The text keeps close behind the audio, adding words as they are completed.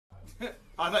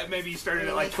I thought maybe you started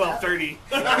at like 12:30.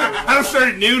 I don't start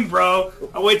at noon, bro.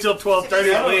 I wait till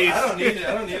 12:30 at least.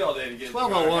 I don't need all day to get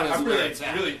 12:01 is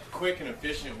I'm really quick and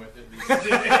efficient with it these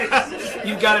days.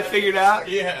 You've got it figured out?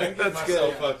 Yeah, I get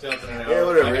myself fucked up in an hour. Yeah,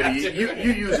 whatever.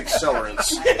 You use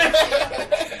accelerants.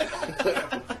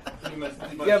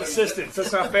 You have assistants.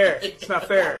 That's not fair. It's not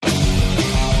fair.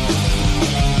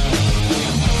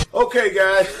 Okay,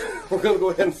 guys, we're going to go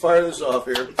ahead and fire this off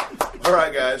here. All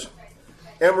right, guys.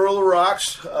 Amarillo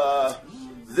rocks.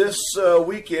 This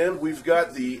weekend, we've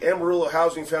got the Amarillo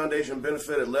Housing Foundation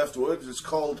benefit at Leftwoods. It's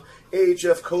called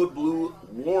AHF Code Blue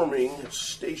Warming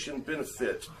Station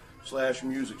Benefit /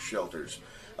 Music Shelters.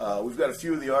 We've got a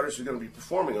few of the artists who are going to be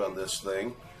performing on this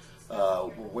thing. We're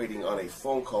waiting on a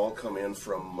phone call come in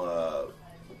from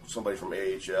somebody from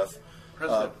AHF.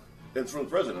 And from the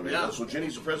president. Yeah. So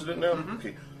Jenny's the president now? Mm-hmm.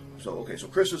 Okay, so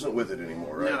Chris isn't with it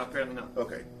anymore, right? No, apparently not.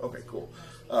 Okay, cool.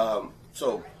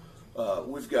 So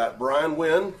we've got Brian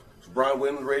Wynn, Brian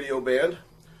Wynn Radio Band.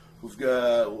 We've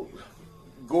got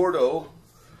Gordo.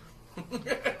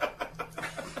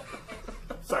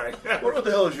 Sorry. What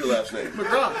the hell is your last name?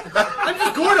 McGraw. I'm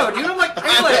just Gordo, dude. I'm like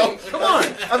Pele. Come on.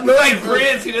 I've known Like you for,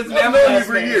 Prince, he doesn't have I've a known you last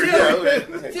for name. years.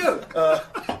 Dude. Yeah,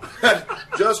 okay.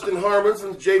 Justin Harmon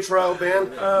from the J Trial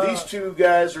Band. These two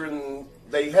guys are in.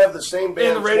 They have the same band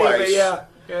In the radio, twice. yeah.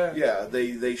 Yeah,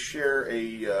 they share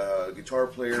a guitar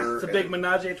player. It's a big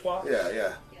menage a trois.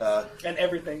 Yeah. And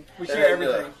everything. We share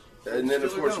everything. And then,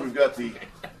 of course, we've got the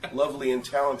lovely and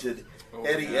talented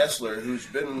Eddie Essler, who's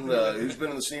been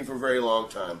in the scene for a very long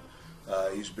time.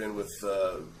 He's been with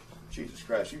Jesus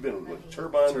Christ. You've been with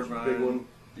Turbine, was a big one.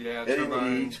 Yeah, Eddie Turbine,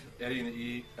 and the Eat. Eddie and the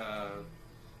Eat. I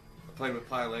played with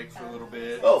Pie Lake for a little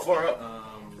bit. Oh, far up.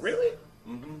 Really?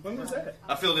 Mm-hmm. When was that?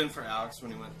 I filled in for Alex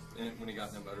when he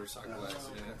got in a motorcycle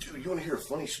accident. Dude, you want to hear a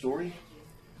funny story?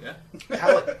 Yeah.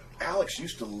 Alex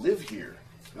used to live here.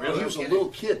 Really? He was a little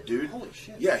kid, dude. Holy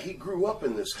shit. Yeah, he grew up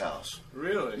in this house.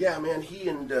 Really? Yeah, man. He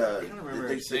and I don't remember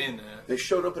him saying that. They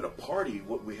showed up at a party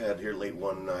what we had here late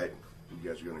one night. You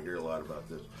guys are going to hear a lot about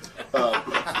this.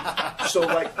 So,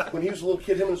 like, when he was a little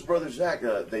kid, him and his brother Zach,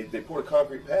 they poured a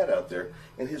concrete pad out there,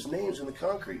 and his name's in the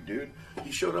concrete, dude.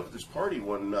 He showed up at this party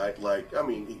one night,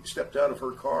 he stepped out of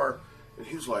her car, and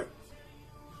he was like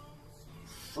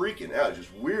freaking out, just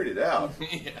weirded out.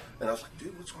 Yeah. And I was like,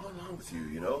 dude, what's going on with you,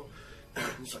 you know? And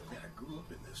he's like, man, I grew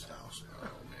up in this house. Oh,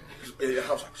 man. And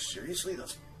I was like, seriously?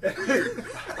 That's weird.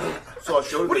 So I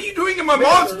showed him. What are you doing in my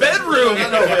mom's bedroom?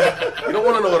 You don't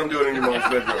want to know what I'm doing in your mom's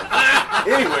bedroom.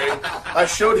 Anyway, I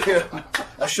showed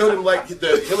him like him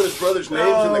and his brother's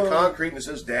names in the concrete, and it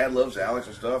says Dad loves Alex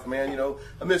and stuff. Man, you know,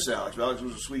 I miss Alex. Alex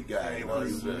was a sweet guy. He You know,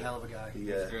 was a hell of a guy.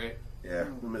 That's great. Yeah,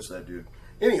 I miss that dude.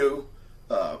 Anywho,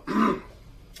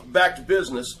 back to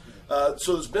business.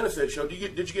 So this benefit show, did you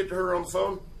get to her on the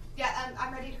phone? Yeah,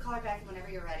 I'm ready to call her back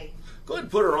whenever you're ready. Go ahead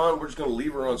and put her on. We're just going to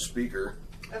leave her on speaker.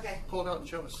 Okay. Pull it out and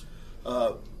show us.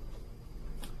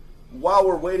 While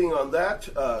we're waiting on that,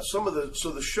 so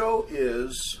the show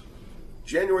is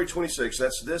January 26th.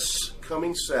 That's this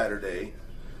coming Saturday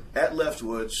at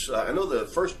Leftwoods. I know the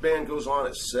first band goes on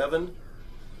at 7.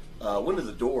 When do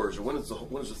the doors or when does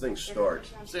the thing start?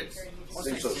 6. I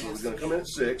think so. So we're going to come in at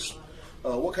 6.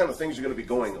 What kind of things are going to be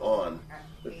going on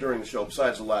during the show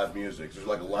besides the live music? There's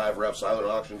like a live rap silent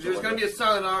auction. There's going to be a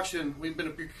silent auction. We've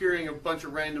been procuring a bunch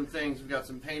of random things. We've got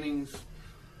some paintings.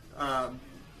 I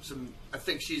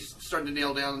think she's starting to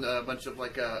nail down a bunch of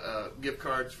gift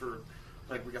cards for,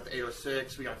 like, we got the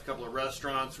 806. We got a couple of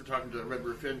restaurants. We're talking to Red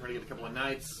Roof Inn, trying to get a couple of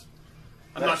nights.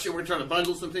 I'm not sure. We're trying to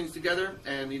bundle some things together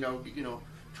and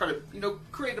try to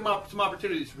create some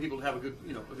opportunities for people to have a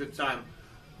good time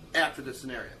after this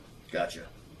scenario. Gotcha.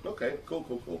 Okay.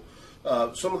 Cool.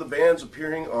 Some of the bands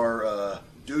appearing are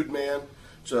Dude Man.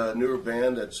 It's a newer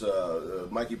band. That's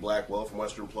Mikey Blackwell from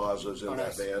Western Plaza is in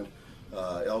that band.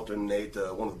 Elton Nate,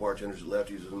 one of the bartenders at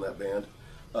Lefty's, is in that band.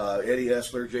 Eddie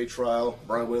Essler, J Trial,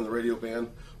 Brian Wynn, the radio band.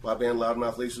 My band,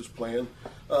 Loudmouth Lisa's playing.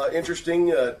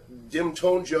 Interesting, Dim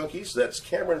Tone Junkies. That's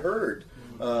Cameron Hurd,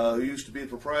 who used to be the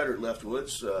proprietor at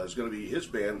Leftwoods. Is going to be his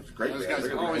band. It's a great Those band. guys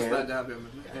They're are gonna be always playing. glad to have him.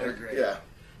 They're great. Yeah.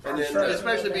 And then,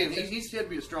 especially being he's had to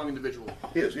be a strong individual.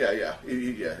 he is, yeah,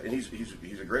 and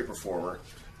he's a great performer.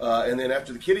 And then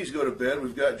after the kiddies go to bed,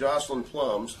 we've got Jocelyn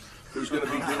Plums, who's going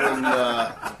to be doing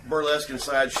burlesque and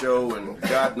sideshow and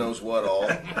God knows what all.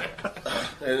 And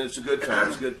it's a good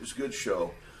time. It's a good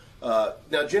show.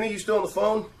 Now, Jenny, you still on the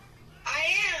phone? I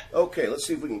am. Okay, let's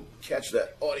see if we can catch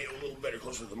that audio a little better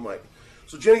closer to the mic.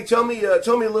 So, Jenny, tell me a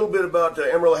little bit about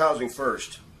Amarillo Housing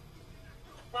first.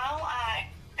 Well,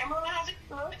 Amarillo Housing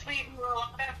First, we do a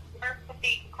lot of work with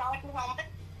the chronically homeless.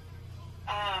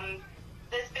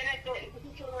 This benefit in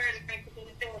particular is a great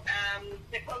benefit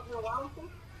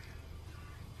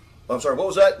I'm sorry, what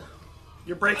was that?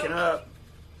 You're breaking up.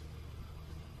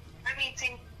 I mean,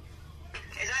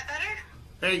 is that better?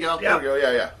 There you go. Yeah. There we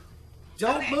go, yeah.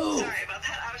 Don't Okay, move. sorry about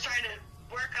that. I was trying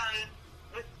to work on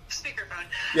with speakerphone.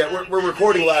 Yeah, we're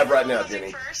recording live right now, Housing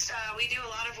Jenny. First, we do a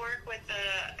lot of work with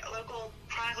the local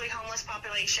chronically homeless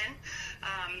population.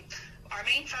 Our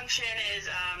main function is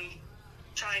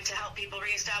trying to help people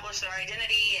reestablish their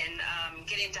identity and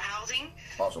get into housing.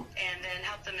 Awesome. And then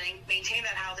help them maintain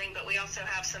that housing. But we also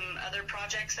have some other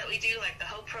projects that we do, like the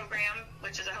HOPE program,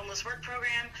 which is a homeless work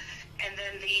program, and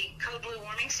then the Code Blue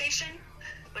Warming Station,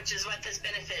 which is what this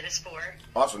benefit is for.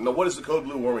 Awesome. Now, what is the Code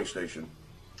Blue Warming Station?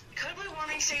 Code Blue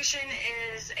Warming Station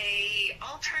is a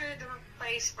alternative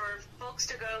place for folks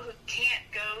to go who can't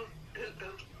go,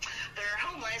 they're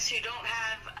homeless, who don't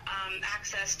have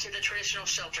access to the traditional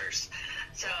shelters.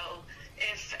 So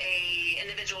if a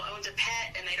individual owns a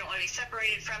pet and they don't want to be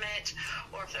separated from it,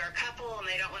 or if they're a couple and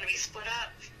they don't want to be split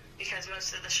up, because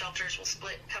most of the shelters will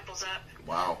split couples up.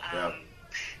 Wow, yeah.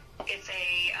 If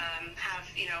they have,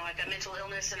 like a mental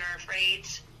illness and are afraid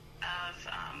of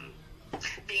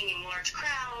being in large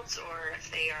crowds, or if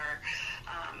they are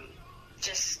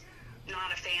just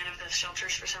not a fan of the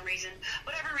shelters for some reason.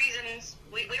 Whatever reasons,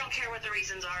 we don't care what the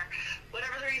reasons are.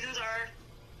 Whatever the reasons are,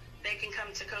 they can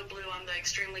come to Code Blue on the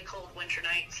extremely cold winter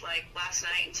nights, like last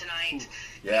night and tonight.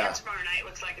 Yeah. And tomorrow night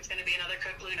looks like it's going to be another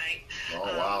Code Blue night.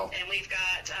 Oh, wow. And we've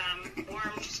got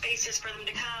warm spaces for them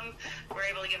to come. We're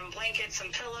able to give them blankets, some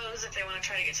pillows if they want to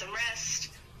try to get some rest.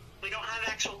 We don't have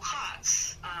actual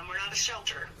cots. We're not a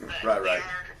shelter, but Right. we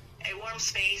are a warm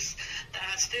space that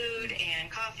has food and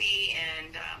coffee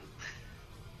and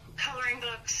coloring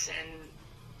books and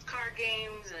card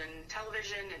games and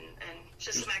television and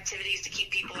just some activities to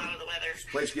keep people out of the weather.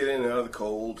 Place to get in and out of the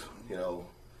cold.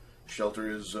 Shelter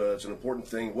is it's an important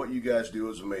thing. What you guys do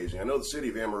is amazing. I know the city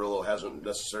of Amarillo hasn't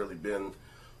necessarily been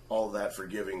all that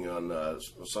forgiving on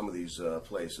some of these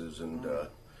places, and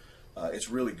it's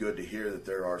really good to hear that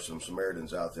there are some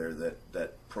Samaritans out there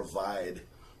that provide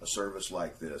a service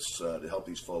like this to help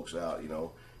these folks out.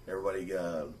 Everybody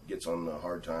gets on a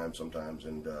hard time sometimes,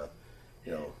 and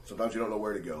sometimes you don't know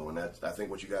where to go, and I think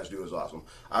what you guys do is awesome.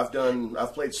 I've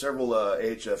played several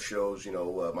AHF shows.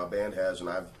 My band has,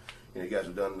 and you guys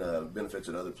have done benefits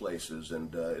at other places,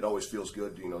 and it always feels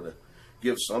good, to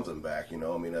give something back. We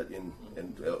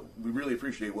really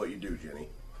appreciate what you do, Jenny.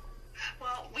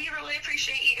 Well, we really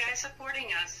appreciate you guys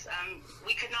supporting us.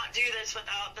 We could not do this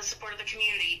without the support of the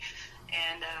community,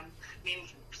 and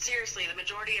seriously, the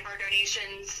majority of our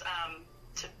donations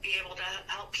to be able to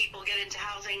help people get into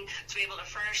housing, to be able to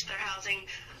furnish their housing,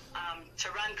 to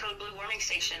run Code Blue Warming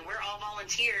Station. We're all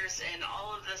volunteers, and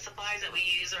all of the supplies that we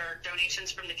use are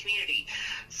donations from the community.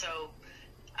 So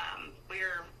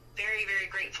we're very, very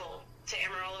grateful to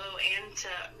Amarillo and to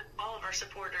all of our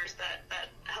supporters that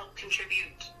help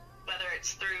contribute, whether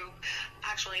it's through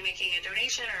actually making a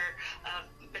donation or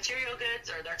material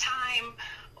goods or their time,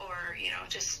 or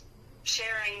just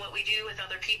sharing what we do with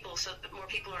other people so that more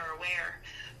people are aware.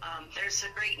 There's a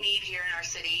great need here in our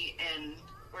city, and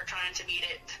we're trying to meet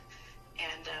it.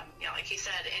 And like you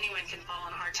said, anyone can fall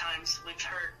in hard times. We've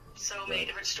heard so many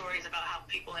different stories about how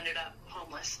people ended up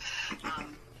homeless.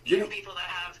 Even people that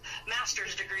have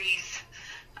master's degrees.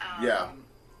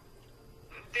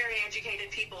 Very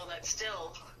educated people that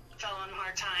still fell on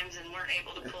hard times and weren't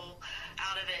able to pull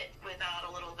out of it without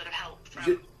a little bit of help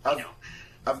from,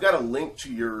 I've got a link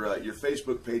to your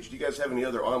Facebook page. Do you guys have any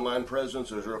other online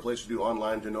presence? Is there a place to do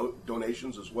online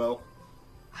donations as well?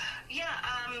 Yeah,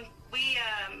 we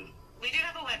do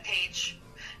have a web page.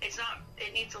 It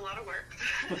needs a lot of work,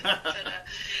 but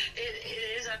it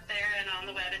is up there and on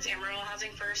the web. It's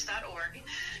AmarilloHousingFirst.org,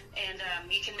 and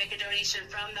you can make a donation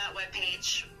from that web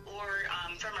page or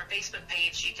from our Facebook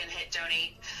page. You can hit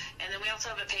donate, and then we also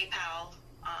have a PayPal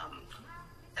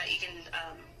that you can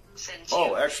send to.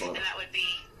 Oh, excellent! And that would be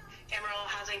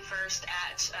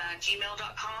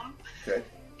AmarilloHousingFirst@gmail.com. Okay.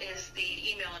 Is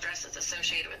the email address that's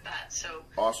associated with that. So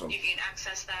awesome. You can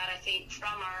access that, I think,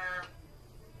 from our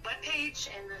webpage,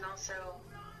 and then also,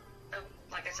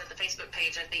 like I said, the Facebook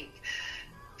page, I think,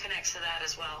 connects to that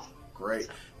as well. Great.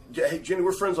 So. Hey, Jenny,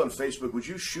 we're friends on Facebook. Would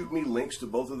you shoot me links to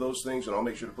both of those things, and I'll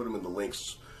make sure to put them in the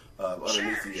links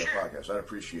underneath the podcast. I'd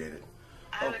appreciate it.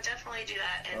 I would definitely do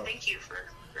that, and thank you for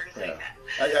including that.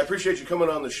 I appreciate you coming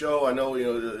on the show. I know,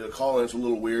 the call-in's a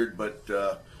little weird, but,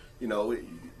 you know,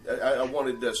 I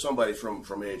wanted somebody from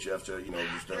AHF to, you know,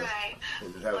 just Right.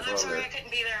 just have Well, it that's on sorry there. I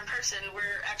couldn't be there in person.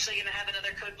 We're actually going to have another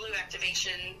Code Blue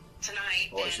activation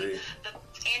tonight. Oh, I see. The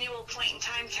annual point in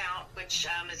time count, which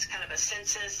is kind of a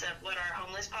census of what our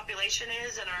homeless population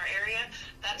is in our area,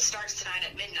 that starts tonight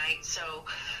at midnight. So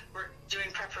we're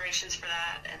doing preparations for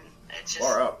that, and it's just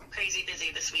Far out. crazy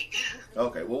busy this week.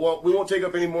 Okay, well, we won't take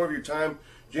up any more of your time.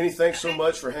 Jenny, thanks so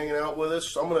much for hanging out with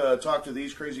us. I'm going to talk to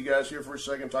these crazy guys here for a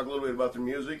second, talk a little bit about their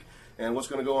music and what's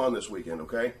going to go on this weekend,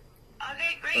 okay?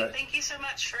 Okay, great. All right. Thank you so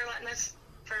much for letting us,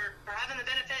 for having the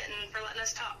benefit and for letting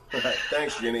us talk. All right,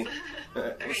 thanks, Jenny. All We'll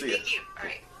right, see you. thank you. All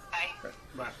right, bye.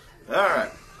 Bye. All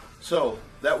right, so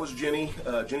that was Jenny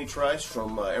Trice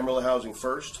from Amarillo Housing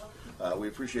First. We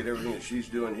appreciate everything that she's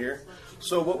doing here.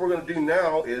 So what we're going to do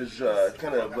now is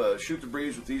kind of shoot the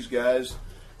breeze with these guys.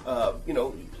 You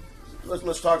know,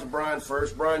 let's talk to Brian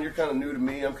first. Brian, you're kind of new to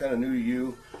me. I'm kind of new to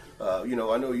you. You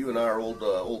know, I know you and I are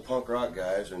old punk rock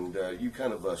guys, and you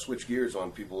kind of switch gears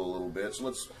on people a little bit. So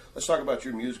let's talk about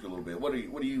your music a little bit. What do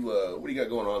you got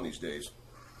going on these days?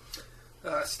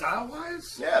 Style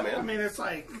wise, Yeah, man. I mean, it's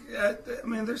like,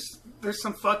 there's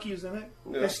some fuck yous in it.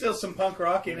 Yeah. There's still some punk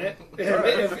rock in it,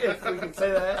 if we can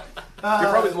say that.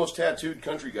 You're probably the most tattooed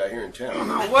country guy here in town.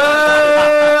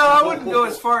 Well, I wouldn't go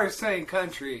as far as saying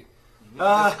country. Where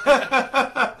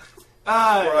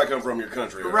I come from, your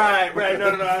country. Right. No,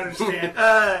 I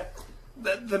understand.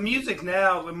 The music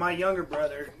now with my younger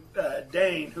brother,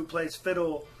 Dane, who plays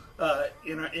fiddle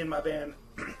in my band,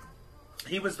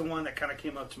 he was the one that kind of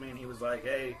came up to me and he was like,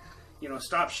 hey, you know,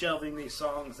 stop shelving these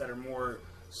songs that are more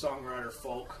songwriter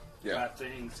folk type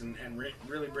things and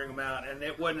really bring them out. And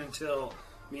it wasn't until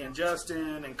me and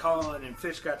Justin and Colin and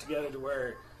Fish got together to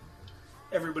where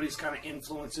everybody's kind of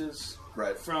influences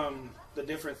from the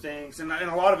different things, and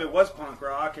a lot of it was punk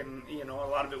rock, and you know, a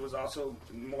lot of it was also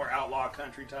more outlaw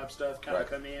country type stuff kind of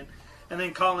come in. And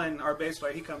then Colin, our bass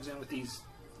player, he comes in with these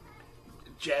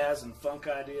jazz and funk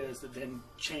ideas that then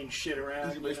change shit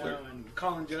around. You know, and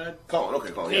Colin Judd. Colin.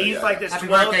 Yeah, he's like this. Happy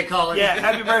 12 birthday, Colin. Yeah,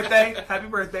 happy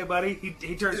birthday, buddy.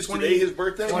 He turns Is 20. today his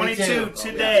birthday? 22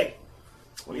 today.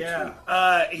 22.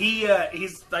 Yeah,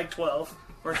 he's like 12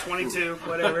 or 22,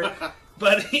 whatever.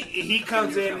 But he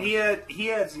comes in. He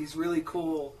has these really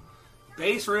cool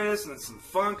bass riffs and some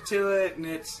funk to it, and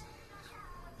it's,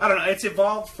 I don't know. It's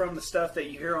evolved from the stuff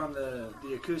that you hear on the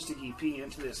acoustic EP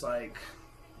into this like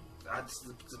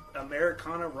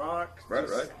Americana rock. Right.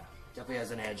 Definitely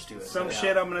has an edge to it. Some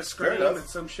shit I'm gonna scream, enough. and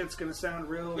some shit's gonna sound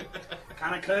real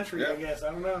kind of country. I guess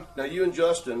I don't know. Now you and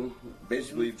Justin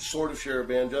basically sort of share a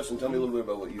band. Justin, tell me a little bit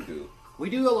about what you do. We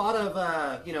do a lot of,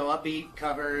 upbeat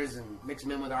covers and mix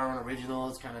them in with our own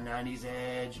originals, kind of 90s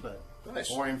edge, but Nice.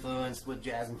 more influenced with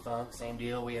jazz and funk. Same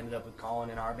deal. We ended up with Colin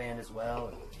in our band as well.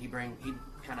 And he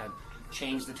kind of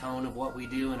changed the tone of what we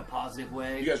do in a positive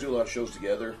way. You guys do a lot of shows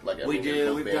together, like We do.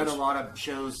 both We've bands. done a lot of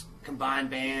shows, combined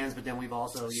bands, but then we've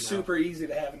also, Super easy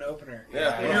to have an opener.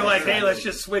 Yeah. And you're like, hey, let's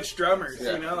just switch drummers.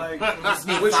 Yeah. You know, like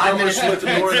Switch drummers, split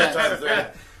the doors, that type of thing.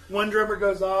 one drummer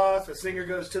goes off, a singer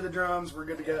goes to the drums, we're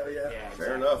good to go. Yeah.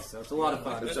 Fair enough. So it's a lot of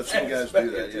fun. I've seen guys do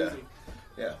that. Yeah.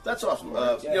 Yeah, that's awesome.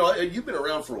 You know, you've been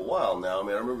around for a while now. I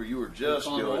mean, I remember you were just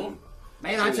doing.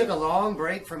 Man, I took a long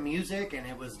break from music, and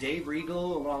it was Dave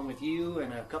Regal along with you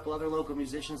and a couple other local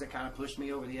musicians that kind of pushed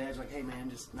me over the edge. Like, hey, man,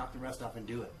 just knock the rust off and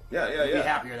do it. Yeah. Be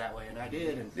happier that way, and I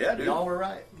did. And Yeah, dude. y'all were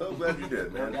right. I'm glad you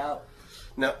did, No man. doubt.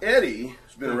 Now Eddie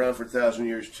has been around for 1,000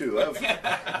 years too.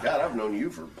 I've known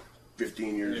you for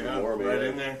 15 years or more, man. Right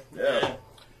in there.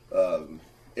 Yeah.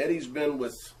 Eddie's been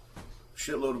with a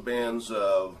shitload of bands.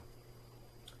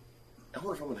 I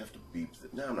wonder if I'm going to have to beep.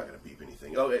 No, I'm not going to beep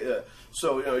anything. Okay,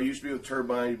 so, you know, you used to be with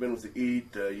Turbine. You've been with The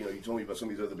Eat. You know, you told me about some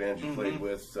of these other bands you played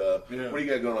with. What do you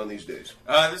got going on these days?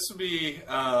 This will be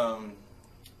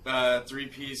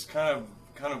three-piece, kind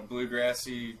of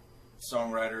bluegrassy,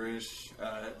 songwriter-ish.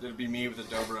 It'll be me with a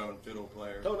dobro and fiddle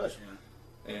player. Oh, nice.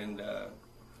 And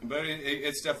but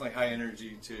it's definitely high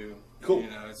energy too. Cool. You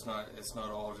know, it's not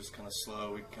all just kind of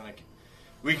slow.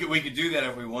 We could do that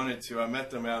if we wanted to. I met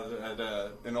them out at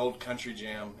an old country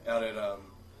jam out at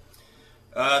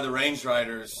the Range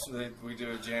Riders. We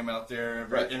do a jam out there,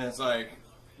 Right. and it's like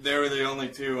they were the only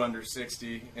two under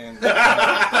 60, and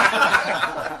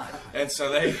and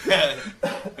so they're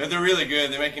really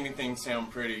good. They make anything sound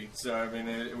pretty. So I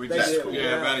mean, we just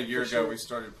about a year ago we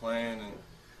started playing,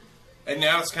 and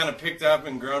now it's kind of picked up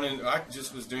and grown. And I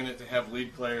just was doing it to have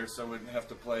lead players, so I wouldn't have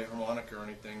to play harmonica or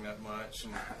anything that much.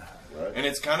 And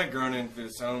it's kind of grown into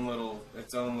its own little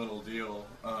deal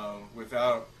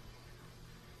without.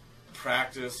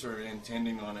 practice or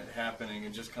intending on it happening,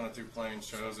 and just kind of through playing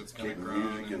shows, it's kind of Keep the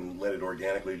grown. music and let it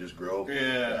organically just grow.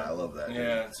 Yeah. I love that.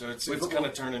 Yeah, so it's kind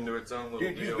of turned into its own little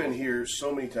Dude, deal. you've been here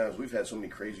so many times. We've had so many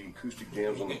crazy acoustic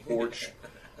jams on the porch.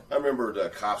 I remember the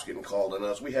cops getting called on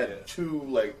us. We had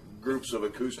two groups of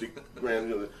acoustic bands.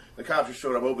 You know, the cops just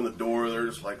showed up, opened the door. They're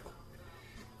just like,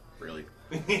 really?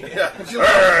 Yeah. All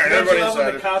right, everybody When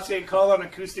inside. the cops get called on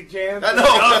acoustic jams. I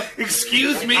know.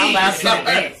 Excuse me. How loud can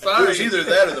it be? It was either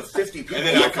that or the 50 people. And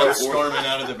then I come on the floor. storming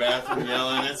out of the bathroom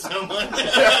yelling at someone.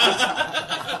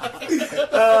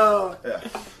 Yeah.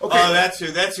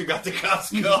 Okay, That's who got the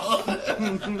cops called.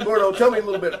 Gordo, tell me a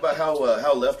little bit about how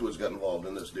Leftwoods got involved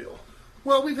in this deal.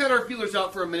 Well, we've had our feelers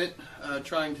out for a minute,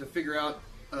 trying to figure out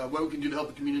what we can do to help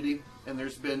the community. And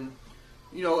there's been,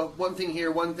 one thing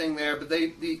here, one thing there. But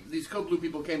these Code Blue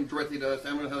people came directly to us.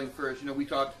 Amarillo Helling first. We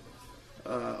talked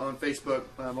on Facebook.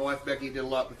 My wife Becky did a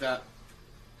lot with that.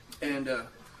 And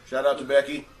Shout out to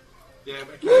Becky. Yeah,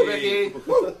 Becky.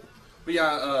 But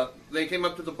yeah, they came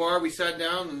up to the bar. We sat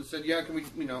down and said, "Yeah, can we?"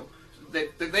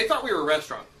 They thought we were a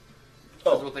restaurant.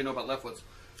 That's what they know about Leftwoods.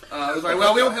 I was like,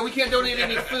 "Well, we can't donate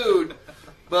any food,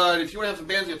 but if you want to have some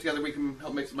bands get together, we can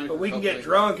help make some money." But for we can the get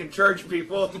drunk and charge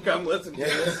people to come listen to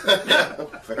us.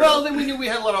 Well, then we knew we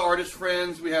had a lot of artist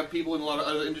friends. We have people in a lot of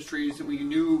other industries that we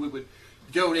knew we would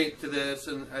donate to this,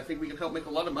 and I think we can help make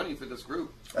a lot of money for this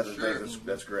group. That's for sure. great.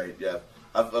 That's great. Yeah.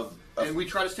 And we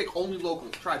try to stick only local.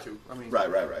 Try to. I mean, Right.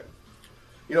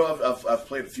 I've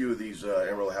played a few of these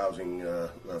Amarillo Housing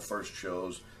first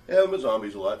shows. Yeah, the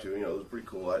Zombies a lot too. It was pretty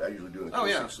cool. I usually do an Oh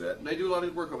acoustic yeah, set. they do a lot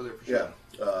of work over there for sure.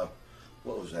 Yeah.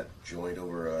 What was that joint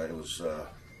over? It was.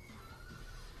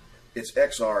 It's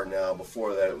XR now.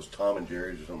 Before that, it was Tom and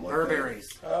Jerry's or something like Burberry's.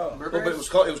 Oh. that. Well, but it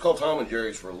was called Tom and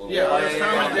Jerry's for a little Yeah, while. It was yeah,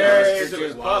 Tom and yeah. Jerry's, it Yeah.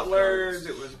 was Wild Butlers,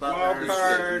 Cards. it was Butlers.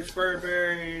 Wild Cards,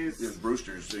 Burberry's. It was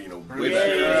Brewster's. Way Yeah, back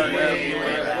yeah, then.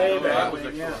 way back That was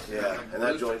when, excellent. yeah. Yeah, and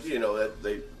that joint, I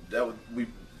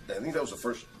think that was the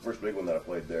first big one that I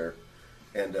played there,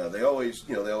 and they always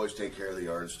take care of the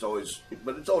artists.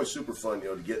 But it's always super fun,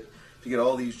 to get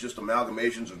all these just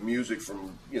amalgamations of music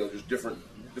from just different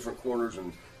corners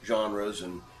and genres,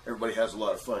 and everybody has a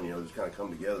lot of fun, just kind of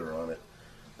come together on it.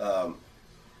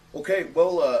 Okay,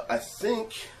 well, I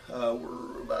think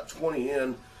we're about 20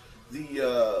 in.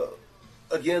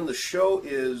 Again, the show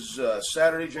is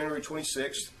Saturday, January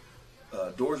 26th.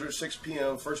 Doors are at 6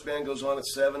 p.m. First band goes on at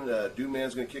 7. Dew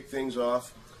Man's going to kick things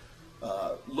off.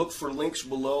 Look for links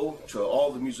below to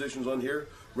all the musicians on here.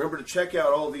 Remember to check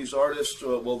out all these artists,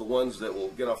 the ones that will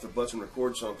get off their butts and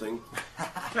record something.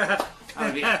 And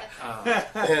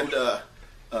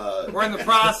We're in the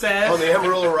process. on the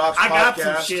Amarillo Rocks I got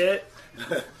podcast, some shit.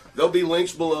 there'll be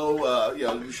links below.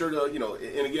 Be sure to,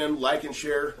 and again, like and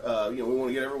share. We want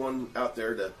to get everyone out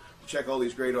there to check all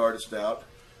these great artists out.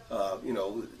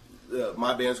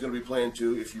 My band's going to be playing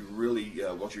too if you really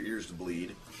want your ears to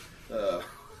bleed.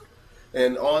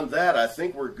 And on that, I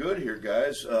think we're good here,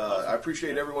 guys. I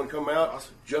appreciate everyone coming out.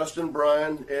 Awesome. Justin,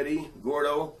 Brian, Eddie,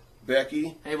 Gordo,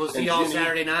 Becky. Hey, we'll see and y'all Ginny.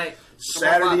 Saturday night.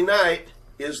 Saturday night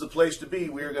is the place to be.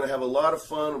 We are going to have a lot of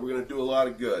fun. We're going to do a lot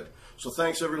of good. So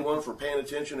thanks, everyone, for paying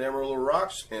attention to Amarillo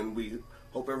Rocks, and we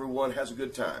hope everyone has a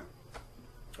good time.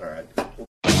 All right.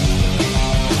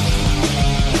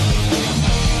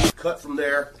 Cut from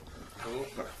there.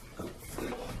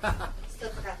 Still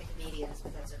forgot the comedians,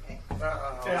 but that's okay.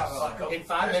 In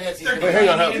 5 minutes, he's Wait, hang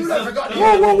on. Dude, I forgot.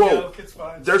 Whoa. It's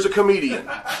fine. There's a comedian.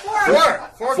 Four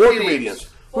Four comedians.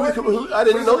 Who, I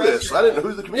didn't know this. I didn't know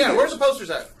who the comedian Yeah, where's is. the posters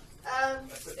at?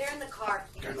 They're in the car.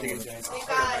 We've got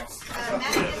Matt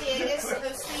Villegas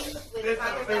hosting with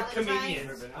Tyler They're Valentine.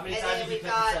 comedians. How many And times then did you we've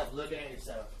cut got- yourself looking at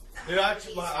yourself? Dude, my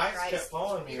Jesus eyes Christ. kept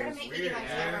following me. You're It gonna was make me weird. get my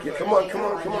camera. Yeah, come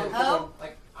on. Oh,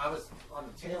 Like, I was on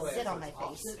the tail end. sit on my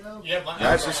face. Yeah, my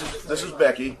Guys, this is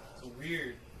Becky. It's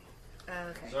weird.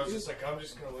 Okay. So I was just like, I'm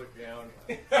just gonna look down.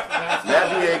 Matt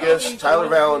Villegas, Tyler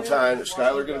Valentine. Is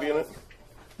Skylar going to be in it?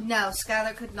 No,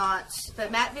 Skylar could not. But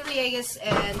Matt Villegas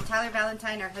and Tyler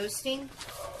Valentine are hosting.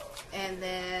 And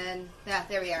then, yeah,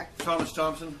 there we are. Thomas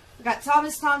Thompson. We got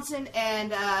Thomas Thompson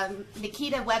and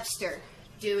Nikita Webster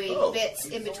doing Oh. bits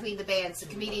in between the bands. The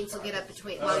comedians will get up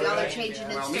between while y'all are changing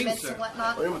instruments and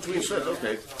whatnot. Oh, in between sets.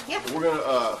 Okay. Yeah. We're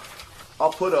gonna.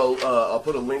 I'll put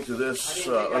a link to this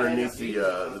underneath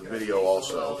the video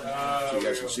also, so you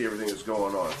guys can see everything that's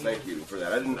going on. Thank you for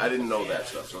that. I didn't know that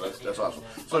stuff, so that's awesome.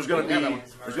 So there's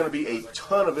gonna be a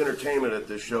ton of entertainment at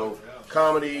this show: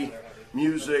 comedy,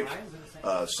 music,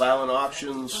 silent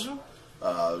auctions.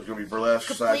 There's gonna be burlesque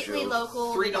Completely sideshows.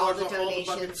 local with all $3 the off all the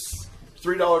donations.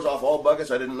 $3 off all buckets.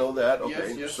 I didn't know that.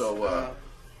 Okay, Yes. so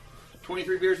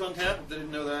 23 beers on tap. Didn't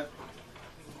know that.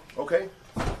 okay.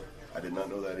 I did not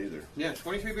know that either. Yeah,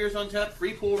 23 beers on tap,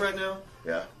 free pool right now.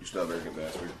 Yeah, you still have Arrogant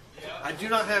Bastard. I do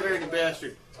not have Arrogant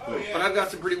Bastard, but I've got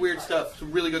some pretty weird stuff,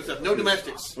 some really good stuff. No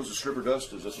domestics. What's the Stripper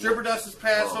Dust? Is this Stripper Dust is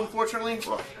passed, unfortunately.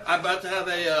 I'm about to have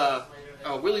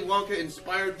a Willy Wonka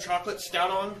inspired chocolate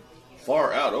stout on.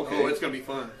 Far out, okay. Oh, it's going to be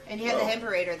fun. And you had the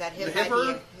Hemperator, that hip The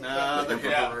Hipper? IPA. Nah, the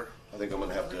Hipper. I think I'm going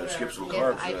to have to skip some Yeah,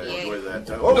 carbs. IPA. Enjoy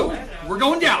that. Oh, we're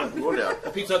going down. Going down.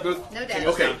 Pizza Hut booth. No doubt.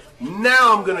 Okay,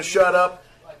 now I'm going to shut up.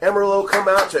 Amarillo, come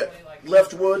out to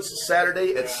Leftwoods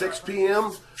Saturday at 6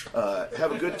 p.m.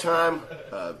 Have a good time.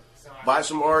 Buy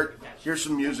some art, hear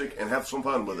some music, and have some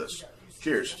fun with us.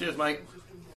 Cheers. Cheers, Mike.